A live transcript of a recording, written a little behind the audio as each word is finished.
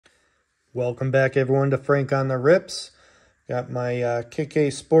Welcome back, everyone, to Frank on the Rips. Got my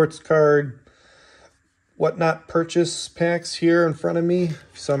KK Sports Card Whatnot purchase packs here in front of me. If you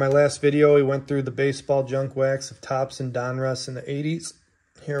saw my last video, we went through the baseball junk wax of Topps and Donruss in the 80s.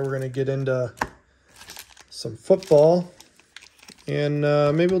 Here we're going to get into some football, and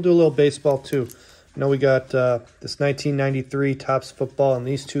maybe we'll do a little baseball too. I know we got this 1993 Topps football and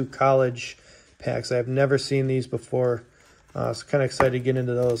these two college packs. I have never seen these before. So kind of excited to get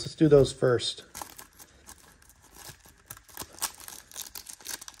into those. Let's do those first.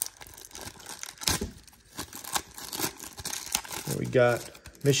 Here we got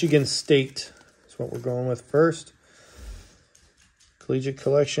Michigan State. That's what we're going with first. Collegiate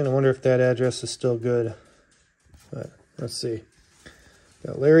Collection. I wonder if that address is still good. But let's see.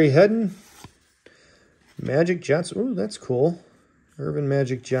 Got Larry Hedden. Magic Johnson. Ooh, that's cool. Irvin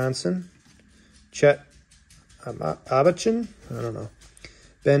Magic Johnson. Chet Abachin, I don't know.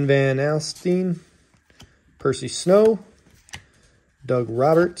 Ben Van Alstyne, Percy Snow, Doug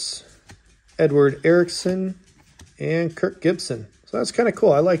Roberts, Edward Erickson, and Kirk Gibson. So that's kind of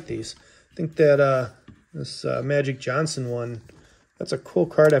cool. I like these. I think that this Magic Johnson one, that's a cool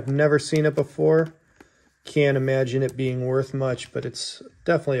card. I've never seen it before. Can't imagine it being worth much, but it's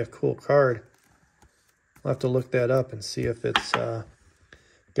definitely a cool card. I'll have to look that up and see if it's got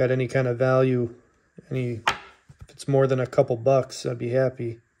any kind of value. If it's more than a couple bucks, I'd be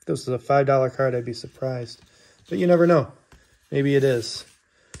happy. If this was a $5 card, I'd be surprised. But you never know. Maybe it is.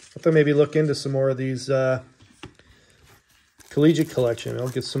 I'll have to maybe look into some more of these Collegiate Collection. I'll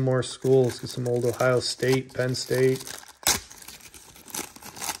get some more schools, get some old Ohio State, Penn State.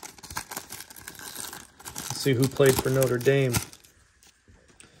 Let's see who played for Notre Dame.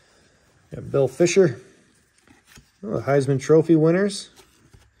 Got Bill Fisher. Oh, Heisman Trophy winners.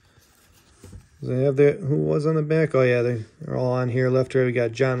 They have the who was on the back? Oh yeah, they're all on here. Left to right, we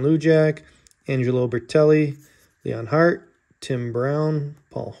got John Lujack, Angelo Bertelli, Leon Hart, Tim Brown,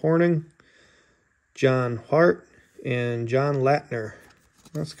 Paul Hornung, John Hart, and John Latner.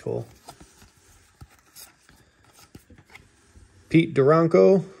 That's cool. Pete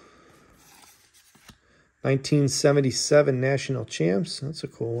Duranko, 1977 National Champs. That's a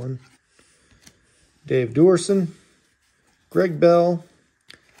cool one. Dave Duerson, Greg Bell,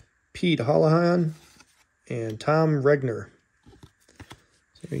 Pete Holohan, and Tom Regner.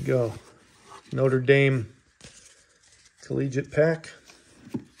 So there you go. Notre Dame Collegiate Pack.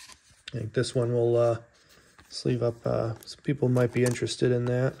 I think this one will sleeve up. Some people might be interested in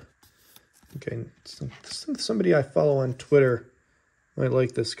that. Okay, somebody I follow on Twitter might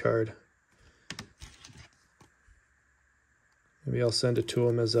like this card. Maybe I'll send it to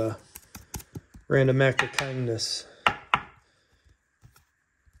him as a random act of kindness.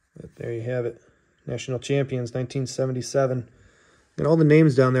 But there you have it. National Champions, 1977. And all the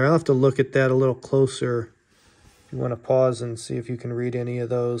names down there. I'll have to look at that a little closer. If you want to pause and see if you can read any of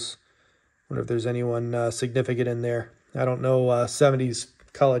those. Wonder if there's anyone significant in there. I don't know 70s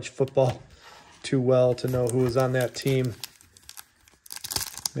college football too well to know who was on that team.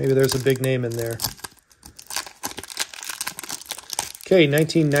 Maybe there's a big name in there. Okay,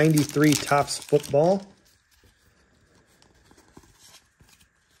 1993 Topps football.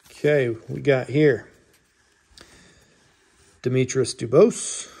 Okay, we got here Demetrius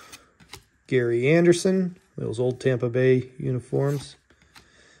Dubose, Gary Anderson, those old Tampa Bay uniforms,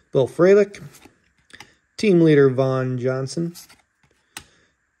 Bill Fralick, team leader Vaughn Johnson,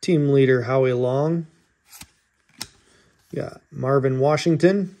 team leader Howie Long, got Marvin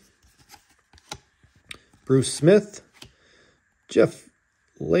Washington, Bruce Smith, Jeff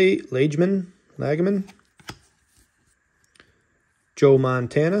Lageman, Joe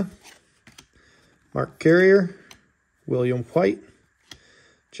Montana, Mark Carrier, William White,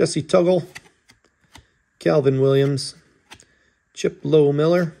 Jesse Tuggle, Calvin Williams, Chip Lowe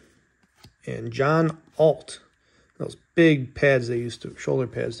Miller, and John Alt. Those big pads shoulder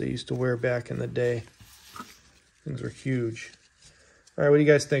pads they used to wear back in the day. Things were huge. All right, what do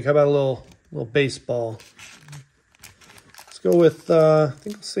you guys think? How about a little baseball? Let's go with, I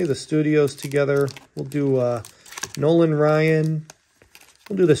think I'll say the studios together. We'll do Nolan Ryan.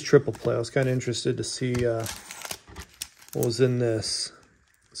 We'll do this triple play. I was kind of interested to see what was in this.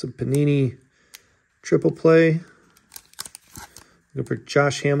 Some Panini triple play. Go for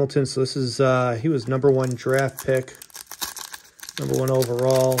Josh Hamilton. So this is, he was #1 draft pick, #1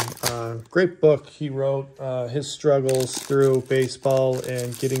 overall. Great book he wrote, his struggles through baseball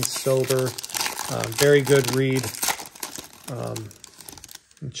and getting sober. Very good read.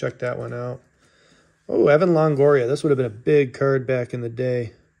 Check that one out. Oh, Evan Longoria. This would have been a big card back in the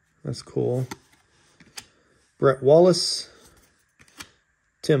day. That's cool. Brett Wallace,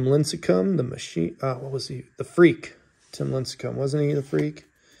 Tim Lincecum, the machine. What was he? The Freak. Tim Lincecum, wasn't he the Freak?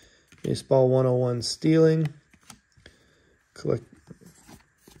 Baseball 101 stealing. Collect.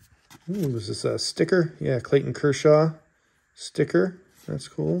 Ooh, was this a sticker? Yeah, Clayton Kershaw sticker. That's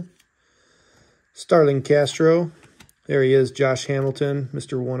cool. Starling Castro. There he is, Josh Hamilton,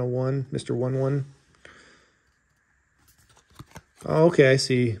 Mr. 101, Mr. 11. Oh, okay, I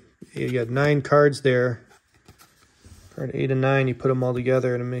see. You got 9 cards there. Card 8 and 9, you put them all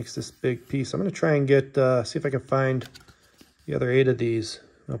together and it makes this big piece. I'm going to try and get, see if I can find the other 8 of these.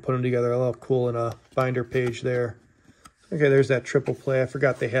 I'll put them together. I'll look cool in a binder page there. Okay, there's that triple play. I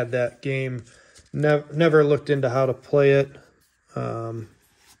forgot they had that game. Never looked into how to play it. But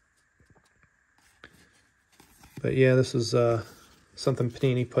yeah, this is something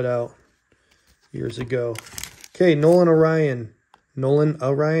Panini put out years ago. Okay, Nolan Ryan.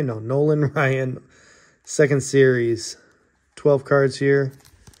 Second series. 12 cards here.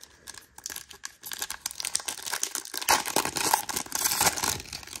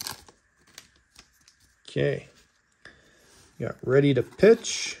 Okay. Got Ready to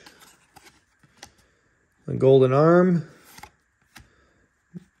Pitch. The Golden Arm.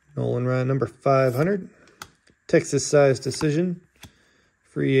 Nolan Ryan, number 500. Texas Size Decision.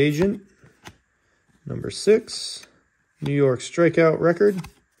 Free Agent. Number 6. New York Strikeout Record.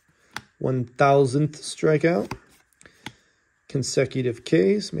 1,000th strikeout. Consecutive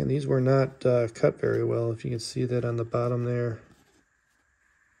Ks. Man, these were not cut very well, if you can see that on the bottom there.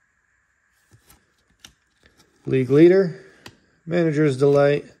 League Leader. Manager's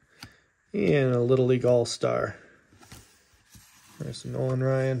Delight. And a Little League All-Star. There's Nolan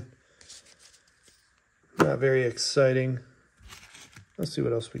Ryan. Not very exciting. Let's see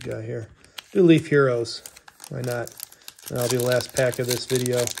what else we got here. Do Leaf Heroes. Why not? That'll be the last pack of this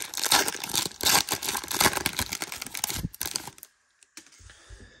video.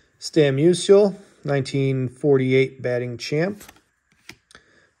 Stan Musial, 1948 batting champ.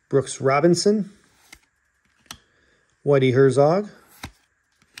 Brooks Robinson. Whitey Herzog.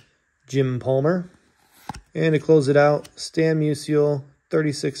 Jim Palmer. And to close it out, Stan Musial,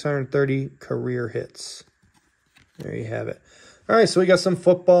 3,630 career hits. There you have it. All right, so we got some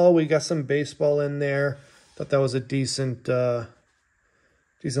football. We got some baseball in there. Thought that was a decent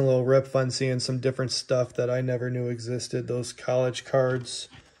little rip fun, seeing some different stuff that I never knew existed. Those college cards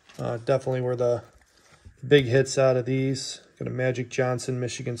definitely were the big hits out of these. Got a Magic Johnson,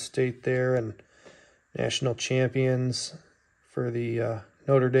 Michigan State there, and national champions for the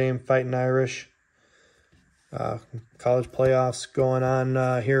Notre Dame Fighting Irish. College playoffs going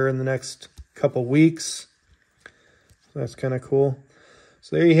on here in the next couple weeks. So that's kind of cool.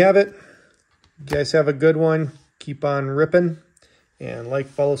 So there you have it. You guys have a good one. Keep on ripping. And like,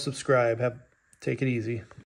 follow, subscribe. Take it easy.